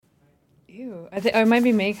Ew. It might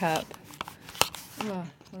be makeup. Oh, well,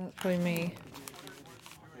 that's probably me.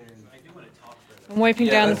 I'm wiping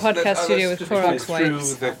down the podcast studio with Clorox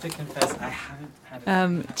wipes. I have to confess, I haven't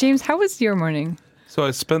had James, how was your morning? So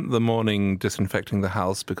I spent the morning disinfecting the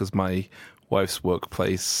house because my wife's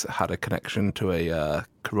workplace had a connection to a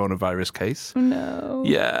coronavirus case. Oh, no.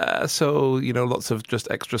 Yeah, so, lots of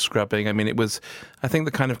just extra scrubbing. I mean, it was, I think,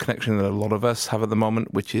 the kind of connection that a lot of us have at the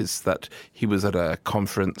moment, which is that he was at a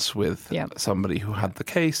conference with somebody who had the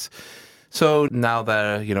case. So now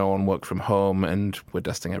they're, on work from home and we're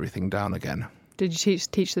dusting everything down again. Did you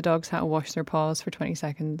teach the dogs how to wash their paws for 20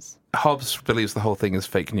 seconds? Hobbs believes the whole thing is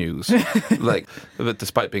fake news. But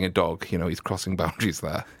despite being a dog, he's crossing boundaries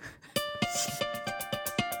there.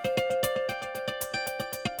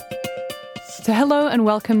 So hello and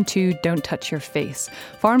welcome to Don't Touch Your Face,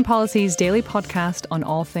 Foreign Policy's daily podcast on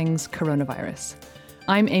all things coronavirus.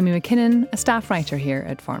 I'm Amy Mackinnon, a staff writer here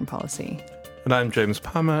at Foreign Policy. And I'm James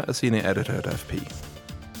Palmer, a senior editor at FP.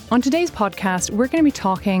 On today's podcast, we're going to be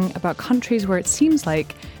talking about countries where it seems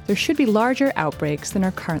like there should be larger outbreaks than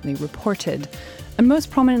are currently reported. And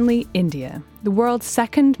most prominently, India, the world's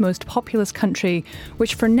second most populous country,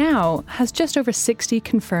 which for now has just over 60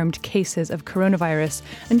 confirmed cases of coronavirus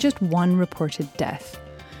and just one reported death,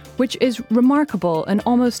 which is remarkable and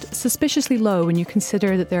almost suspiciously low when you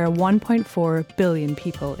consider that there are 1.4 billion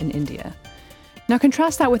people in India. Now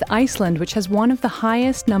contrast that with Iceland, which has one of the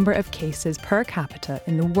highest number of cases per capita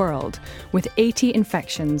in the world, with 80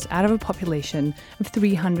 infections out of a population of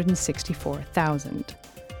 364,000.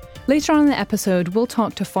 Later on in the episode, we'll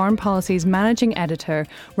talk to Foreign Policy's managing editor,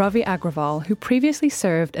 Ravi Agrawal, who previously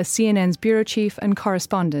served as CNN's bureau chief and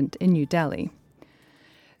correspondent in New Delhi.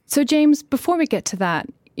 So, James, before we get to that,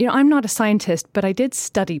 I'm not a scientist, but I did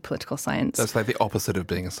study political science. That's like the opposite of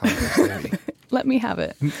being a scientist, Amy. Let me have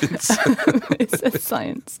it. It's a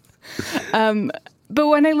science. But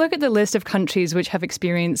when I look at the list of countries which have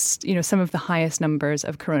experienced, some of the highest numbers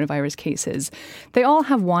of coronavirus cases, they all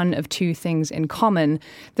have one of two things in common.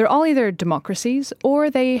 They're all either democracies or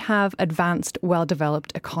they have advanced,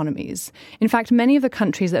 well-developed economies. In fact, many of the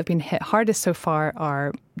countries that have been hit hardest so far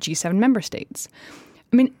are G7 member states.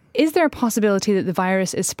 I mean, is there a possibility that the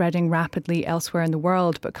virus is spreading rapidly elsewhere in the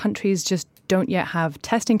world, but countries just don't yet have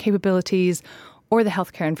testing capabilities or the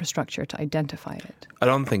healthcare infrastructure to identify it? I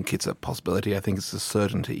don't think it's a possibility. I think it's a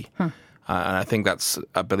certainty. And I think that's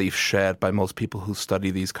a belief shared by most people who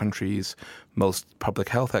study these countries, most public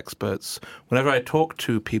health experts. Whenever I talk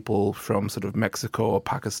to people from sort of Mexico or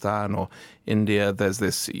Pakistan or India, there's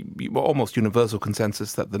this almost universal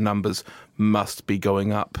consensus that the numbers must be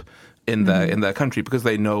going up in their country because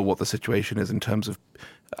they know what the situation is in terms of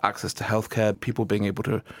access to healthcare, people being able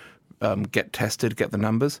to get tested, get the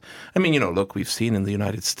numbers. I mean, look, we've seen in the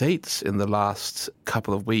United States in the last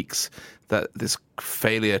couple of weeks that this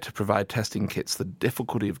failure to provide testing kits, the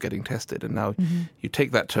difficulty of getting tested. And now you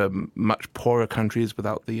take that to much poorer countries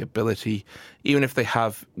without the ability, even if they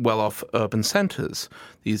have well-off urban centres,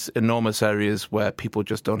 these enormous areas where people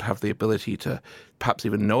just don't have the ability to perhaps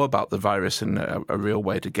even know about the virus in a real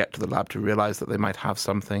way to get to the lab to realise that they might have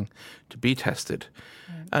something to be tested.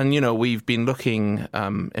 And, we've been looking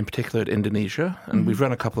in particular at Indonesia, and we've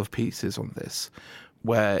run a couple of pieces on this,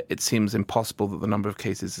 where it seems impossible that the number of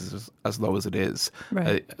cases is as low as it is.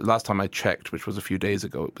 Right. Last time I checked, which was a few days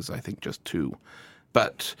ago, it was, I think, just 2.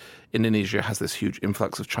 But Indonesia has this huge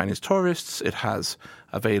influx of Chinese tourists. It has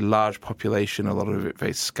a very large population, a lot of it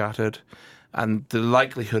very scattered. And the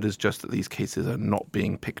likelihood is just that these cases are not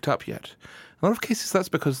being picked up yet. A lot of cases, that's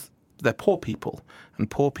because they're poor people, and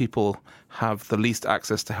poor people have the least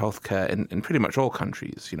access to healthcare in pretty much all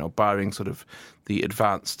countries, barring sort of the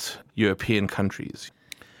advanced European countries.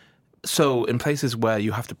 So in places where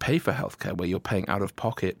you have to pay for healthcare, where you're paying out of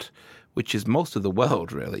pocket, which is most of the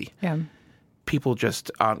world really, people just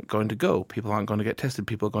aren't going to go. People aren't going to get tested.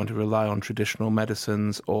 People are going to rely on traditional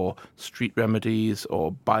medicines or street remedies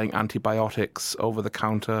or buying antibiotics over the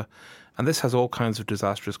counter. And this has all kinds of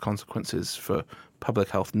disastrous consequences for public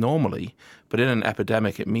health normally. But in an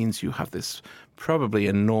epidemic, it means you have this probably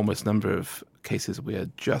enormous number of cases we are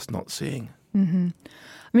just not seeing. Mm-hmm.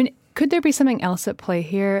 I mean, could there be something else at play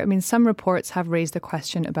here? I mean, some reports have raised the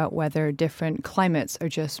question about whether different climates are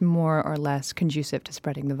just more or less conducive to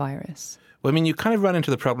spreading the virus. Well, I mean, you kind of run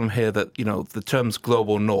into the problem here that, the terms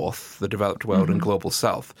global north, the developed world, and global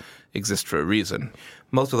south exist for a reason.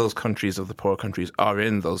 Most of those countries, of the poorer countries, are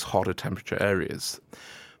in those hotter temperature areas.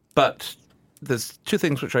 But there's two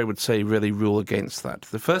things which I would say really rule against that.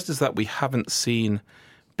 The first is that we haven't seen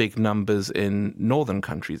big numbers in northern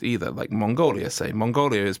countries either, like Mongolia, say.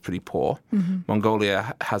 Mongolia is pretty poor.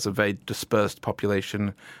 Mongolia has a very dispersed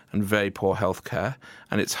population and very poor healthcare,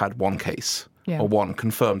 and it's had one case. Or one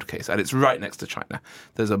confirmed case, and it's right next to China.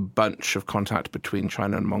 There's a bunch of contact between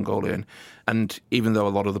China and Mongolia, and even though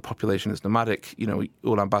a lot of the population is nomadic,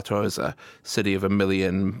 Ulaanbaatar is a city of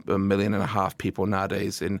 1.5 million people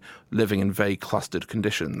nowadays living in very clustered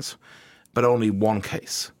conditions, but only one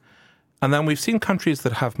case. And then we've seen countries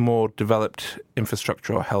that have more developed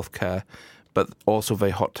infrastructure or healthcare, but also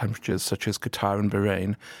very hot temperatures, such as Qatar and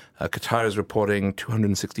Bahrain. Qatar is reporting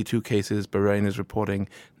 262 cases. Bahrain is reporting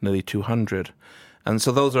nearly 200. And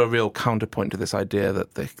so those are a real counterpoint to this idea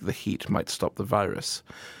that the heat might stop the virus.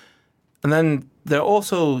 And then there are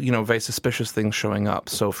also, very suspicious things showing up.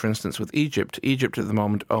 So, for instance, with Egypt at the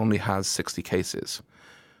moment only has 60 cases.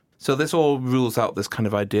 So this all rules out this kind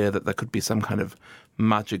of idea that there could be some kind of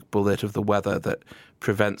magic bullet of the weather that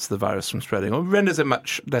prevents the virus from spreading or renders it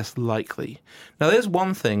much less likely. Now, there's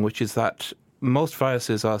one thing, which is that most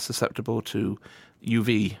viruses are susceptible to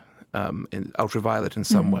UV, ultraviolet in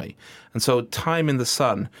some way. And so time in the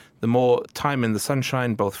sun, the more time in the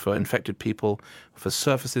sunshine, both for infected people, for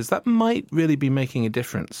surfaces, that might really be making a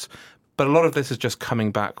difference. But a lot of this is just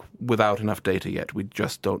coming back without enough data yet. We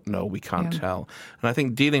just don't know. We can't tell. And I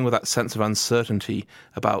think dealing with that sense of uncertainty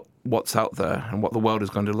about what's out there and what the world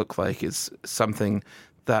is going to look like is something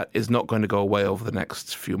that is not going to go away over the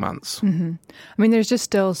next few months. I mean, there's just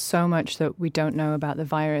still so much that we don't know about the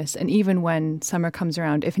virus. And even when summer comes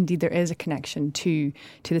around, if indeed there is a connection to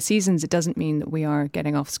the seasons, it doesn't mean that we are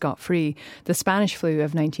getting off scot-free. The Spanish flu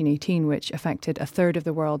of 1918, which affected a third of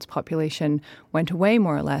the world's population, went away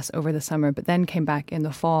more or less over the summer, but then came back in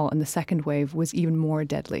the fall. And the second wave was even more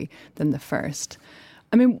deadly than the first.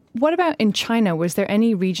 I mean, what about in China? Was there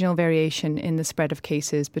any regional variation in the spread of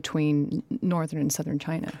cases between northern and southern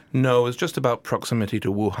China? No, it was just about proximity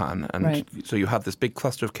to Wuhan. And so you have this big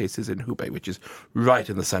cluster of cases in Hubei, which is right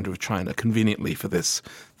in the center of China, conveniently for this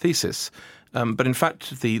thesis. But in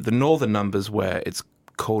fact, the northern numbers where it's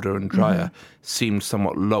colder and drier seemed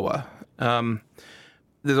somewhat lower.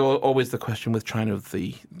 There's always the question with China of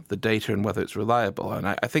the data and whether it's reliable. And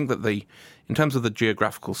I think that in terms of the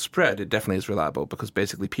geographical spread, it definitely is reliable because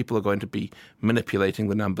basically people are going to be manipulating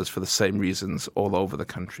the numbers for the same reasons all over the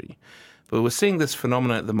country. But we're seeing this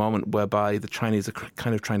phenomenon at the moment whereby the Chinese are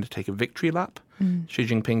kind of trying to take a victory lap. Xi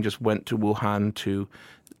Jinping just went to Wuhan to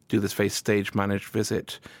do this very stage-managed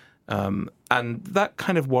visit. And that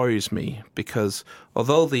kind of worries me because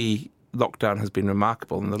although the lockdown has been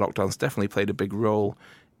remarkable, and the lockdown's definitely played a big role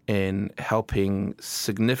in helping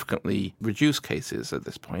significantly reduce cases at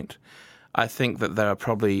this point, I think that there are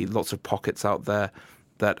probably lots of pockets out there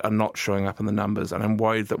that are not showing up in the numbers, and I'm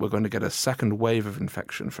worried that we're going to get a second wave of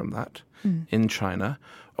infection from that in China,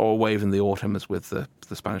 or a wave in the autumn as with the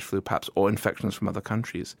Spanish flu perhaps, or infections from other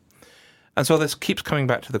countries. And so this keeps coming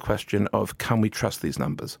back to the question of, can we trust these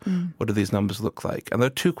numbers? What do these numbers look like? And there are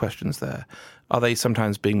two questions there. Are they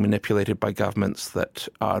sometimes being manipulated by governments that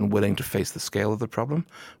are unwilling to face the scale of the problem,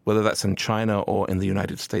 whether that's in China or in the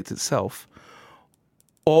United States itself?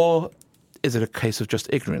 Or is it a case of just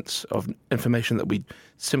ignorance, of information that we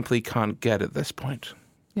simply can't get at this point?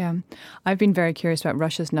 Yeah. I've been very curious about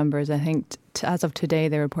Russia's numbers. I think as of today,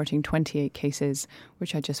 they're reporting 28 cases,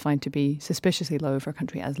 which I just find to be suspiciously low for a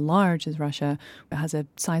country as large as Russia. It has a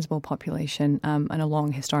sizable population and a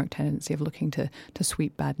long historic tendency of looking to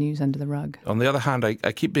sweep bad news under the rug. On the other hand,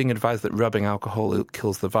 I keep being advised that rubbing alcohol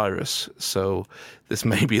kills the virus. So this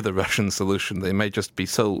may be the Russian solution. They may just be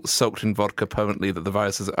so soaked in vodka permanently that the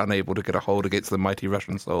virus is unable to get a hold against the mighty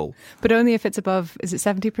Russian soul. But only if it's above, is it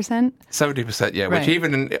 70%? 70%, yeah.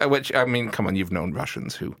 Right. Which, I mean, come on, you've known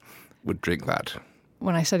Russians who would drink that.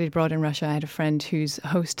 When I studied abroad in Russia, I had a friend whose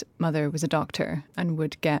host mother was a doctor and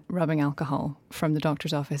would get rubbing alcohol from the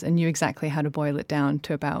doctor's office and knew exactly how to boil it down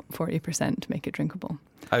to about 40% to make it drinkable.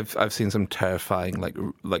 I've seen some terrifying,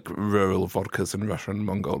 like rural vodkas in Russia and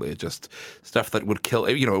Mongolia, just stuff that would kill,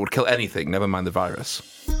 it would kill anything, never mind the virus.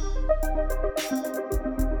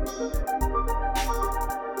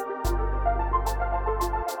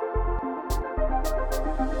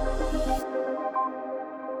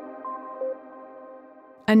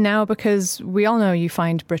 And now, because we all know you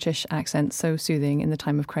find British accents so soothing in the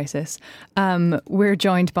time of crisis, we're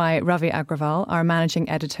joined by Ravi Agrawal, our managing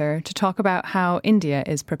editor, to talk about how India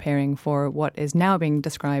is preparing for what is now being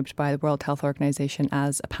described by the World Health Organization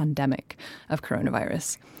as a pandemic of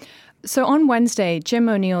coronavirus. So on Wednesday, Jim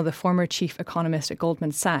O'Neill, the former chief economist at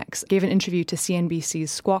Goldman Sachs, gave an interview to CNBC's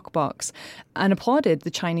Squawk Box and applauded the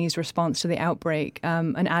Chinese response to the outbreak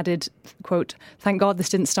and added, quote, "Thank God this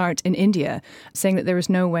didn't start in India," saying that there was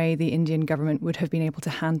no way the Indian government would have been able to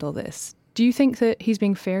handle this. Do you think that he's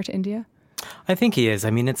being fair to India? I think he is. I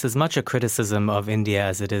mean, it's as much a criticism of India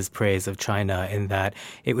as it is praise of China, in that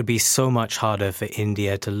it would be so much harder for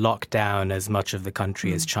India to lock down as much of the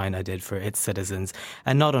country as China did for its citizens.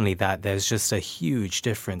 And not only that, there's just a huge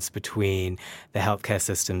difference between the healthcare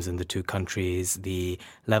systems in the two countries, the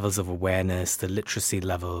levels of awareness, the literacy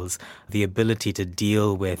levels, the ability to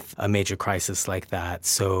deal with a major crisis like that.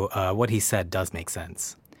 So what he said does make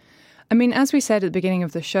sense. I mean, as we said at the beginning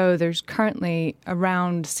of the show, there's currently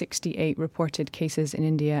around 68 reported cases in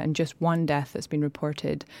India and just one death that's been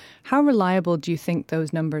reported. How reliable do you think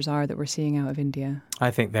those numbers are that we're seeing out of India?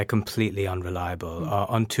 I think they're completely unreliable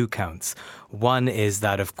on two counts. One is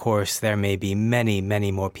that, of course, there may be many,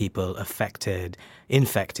 many more people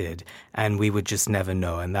infected, and we would just never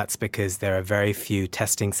know. And that's because there are very few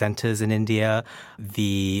testing centers in India.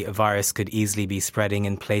 The virus could easily be spreading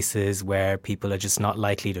in places where people are just not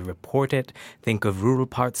likely to report it. Think of rural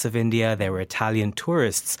parts of India. There were Italian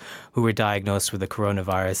tourists who were diagnosed with the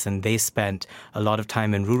coronavirus, and they spent a lot of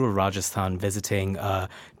time in rural Rajasthan visiting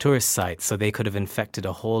tourist sites. So they could have infected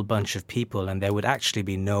a whole bunch of people, and there would actually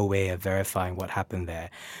be no way of verifying what happened there.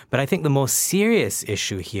 But I think the most serious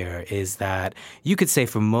issue here is that you could say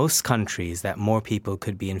for most countries that more people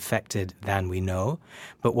could be infected than we know.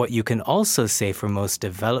 But what you can also say for most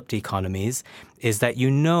developed economies is that you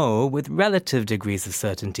know with relative degrees of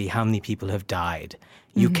certainty how many people have died.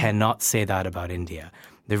 You cannot say that about India.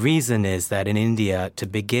 The reason is that in India, to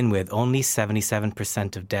begin with, only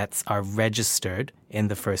 77% of deaths are registered in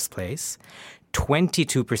the first place.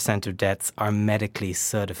 22% of deaths are medically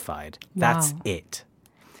certified. That's it.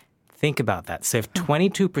 Think about that. So if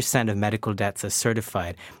 22% of medical deaths are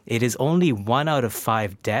certified, it is only 1 out of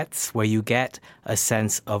 5 deaths where you get a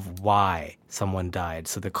sense of why someone died,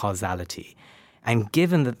 so the causality. And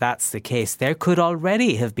given that that's the case, there could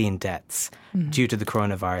already have been deaths due to the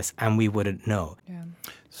coronavirus, and we wouldn't know. Yeah.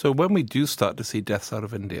 So when we do start to see deaths out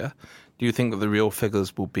of India, do you think that the real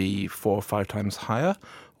figures will be 4 or 5 times higher?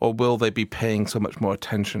 Or will they be paying so much more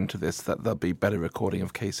attention to this that there'll be better recording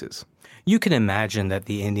of cases? You can imagine that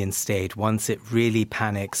the Indian state, once it really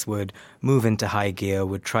panics, would move into high gear,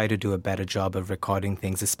 would try to do a better job of recording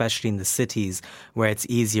things, especially in the cities where it's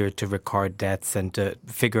easier to record deaths and to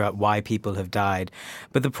figure out why people have died.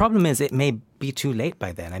 But the problem is it may be too late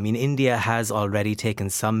by then. I mean, India has already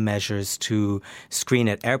taken some measures to screen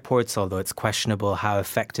at airports, although it's questionable how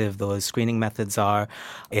effective those screening methods are.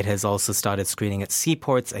 It has also started screening at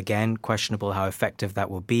seaports. Again, questionable how effective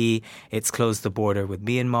that will be. It's closed the border with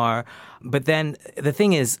Myanmar. But then the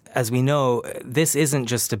thing is, as we know, this isn't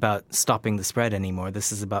just about stopping the spread anymore.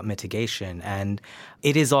 This is about mitigation. And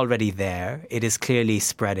it is already there. It is clearly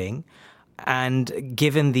spreading. And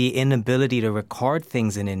given the inability to record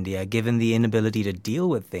things in India, given the inability to deal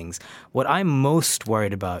with things, what I'm most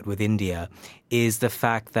worried about with India is the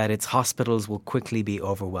fact that its hospitals will quickly be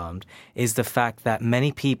overwhelmed, is the fact that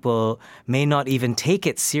many people may not even take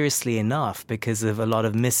it seriously enough because of a lot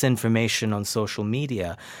of misinformation on social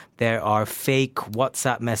media. There are fake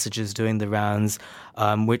WhatsApp messages doing the rounds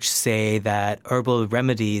which say that herbal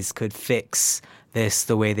remedies could fix this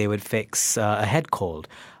the way they would fix a head cold.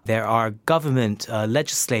 There are government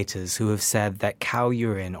legislators who have said that cow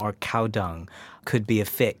urine or cow dung could be a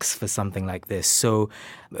fix for something like this. So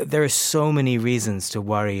there are so many reasons to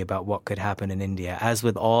worry about what could happen in India. As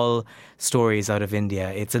with all stories out of India,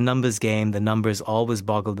 it's a numbers game. The numbers always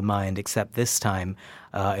boggle the mind, except this time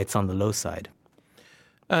it's on the low side.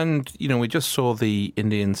 And, we just saw the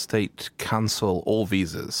Indian state cancel all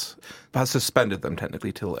visas, has suspended them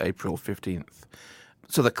technically till April 15th.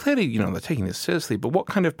 So they're clearly, they're taking this seriously, but what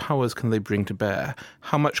kind of powers can they bring to bear?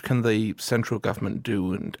 How much can the central government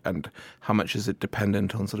do, and how much is it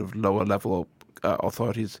dependent on sort of lower level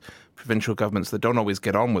authorities, provincial governments that don't always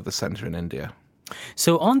get on with the centre in India?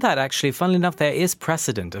 So on that, actually, funnily enough, there is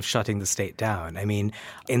precedent of shutting the state down. I mean,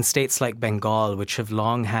 in states like Bengal, which have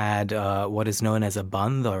long had what is known as a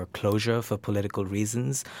bandh or closure for political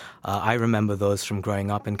reasons, I remember those from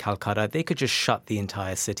growing up in Calcutta, they could just shut the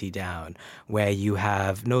entire city down, where you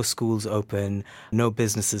have no schools open, no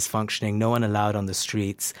businesses functioning, no one allowed on the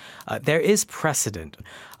streets. There is precedent.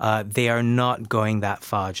 They are not going that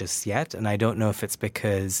far just yet, and I don't know if it's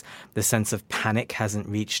because the sense of panic hasn't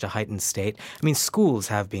reached a heightened state. I mean, schools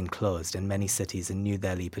have been closed in many cities, in New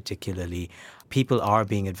Delhi particularly. People are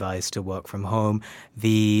being advised to work from home.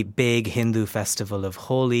 The big Hindu festival of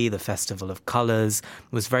Holi, the festival of colours,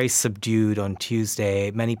 was very subdued on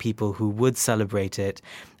Tuesday. Many people who would celebrate it.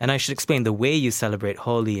 And I should explain, the way you celebrate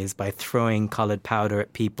Holi is by throwing coloured powder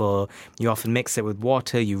at people. You often mix it with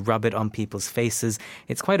water, you rub it on people's faces.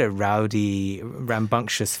 It's quite a rowdy,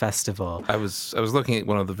 rambunctious festival. I was looking at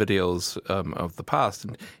one of the videos of the past,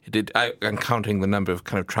 and and counting the number of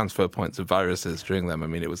kind of transfer points of viruses during them. I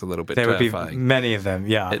mean, it was a little bit terrifying. Would be many of them,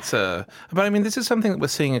 yeah. But I mean, this is something that we're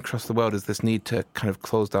seeing across the world: is this need to kind of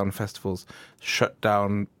close down festivals, shut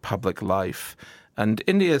down public life. And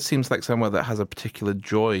India seems like somewhere that has a particular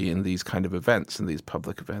joy in these kind of events, in these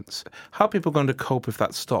public events. How are people going to cope if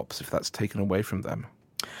that stops, if that's taken away from them?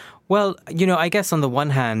 Well, I guess on the one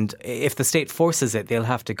hand, if the state forces it, they'll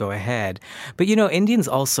have to go ahead. But, Indians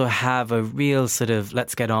also have a real sort of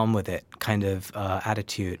let's get on with it kind of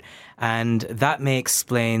attitude. And that may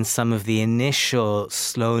explain some of the initial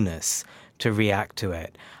slowness to react to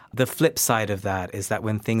it. The flip side of that is that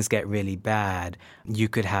when things get really bad, you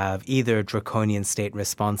could have either draconian state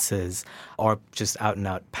responses or just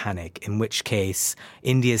out-and-out panic, in which case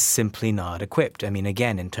India is simply not equipped. I mean,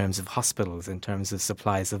 again, in terms of hospitals, in terms of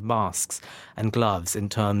supplies of masks and gloves, in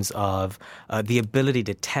terms of the ability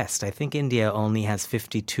to test. I think India only has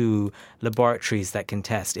 52 laboratories that can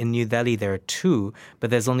test. In New Delhi, there are 2, but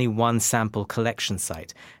there's only 1 sample collection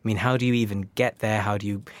site. I mean, how do you even get there? How do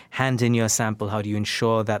you hand in your sample? How do you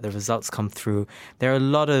ensure that the results come through? There are a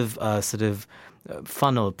lot of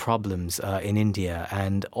funnel problems in India,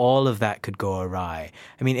 and all of that could go awry.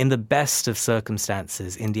 I mean, in the best of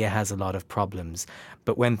circumstances, India has a lot of problems,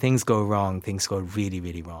 but when things go wrong, things go really,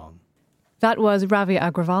 really wrong. That was Ravi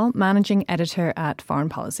Agrawal, Managing Editor at Foreign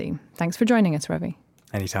Policy. Thanks for joining us, Ravi.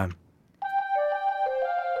 Anytime.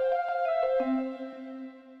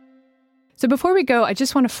 So before we go, I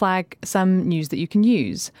just want to flag some news that you can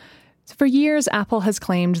use. So for years, Apple has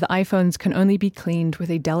claimed that iPhones can only be cleaned with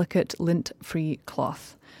a delicate lint-free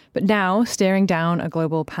cloth. But now, staring down a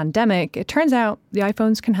global pandemic, it turns out the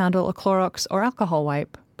iPhones can handle a Clorox or alcohol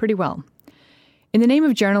wipe pretty well. In the name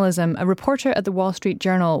of journalism, a reporter at the Wall Street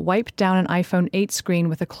Journal wiped down an iPhone 8 screen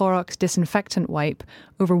with a Clorox disinfectant wipe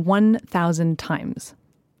over 1,000 times.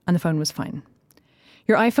 And the phone was fine.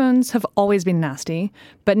 Your iPhones have always been nasty,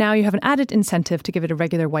 but now you have an added incentive to give it a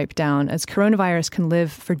regular wipe down, as coronavirus can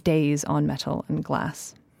live for days on metal and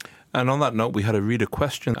glass. And on that note, we had a reader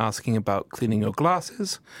question asking about cleaning your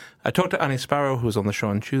glasses. I talked to Annie Sparrow, who was on the show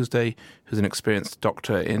on Tuesday, who's an experienced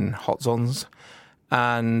doctor in hot zones.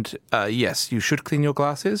 And yes, you should clean your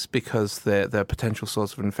glasses because they're a potential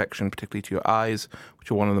source of infection, particularly to your eyes, which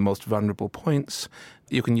are one of the most vulnerable points.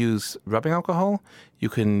 You can use rubbing alcohol. You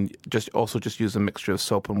can also use a mixture of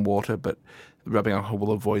soap and water, but rubbing alcohol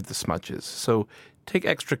will avoid the smudges. So take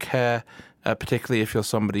extra care, particularly if you're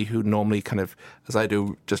somebody who normally kind of, as I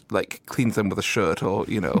do, just like cleans them with a shirt or,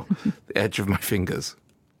 the edge of my fingers.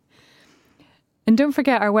 And don't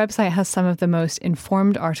forget, our website has some of the most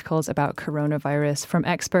informed articles about coronavirus from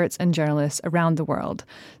experts and journalists around the world.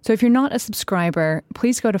 So if you're not a subscriber,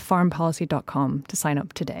 please go to foreignpolicy.com to sign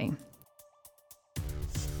up today.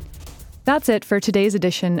 That's it for today's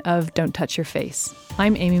edition of Don't Touch Your Face.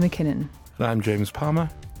 I'm Amy Mackinnon. And I'm James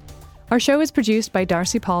Palmer. Our show is produced by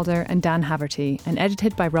Darcy Palder and Dan Haverty and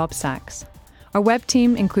edited by Rob Sachs. Our web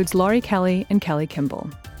team includes Laurie Kelly and Kelly Kimball.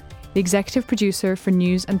 The executive producer for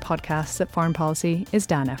news and podcasts at Foreign Policy is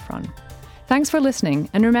Dan Efron. Thanks for listening,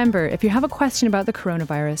 and remember, if you have a question about the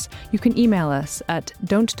coronavirus, you can email us at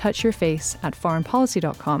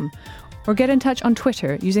don'ttouchyourface@foreignpolicy.com or get in touch on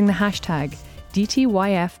Twitter using the hashtag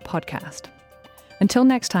DTYFpodcast. Until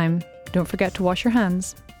next time, don't forget to wash your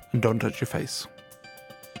hands. And don't touch your face.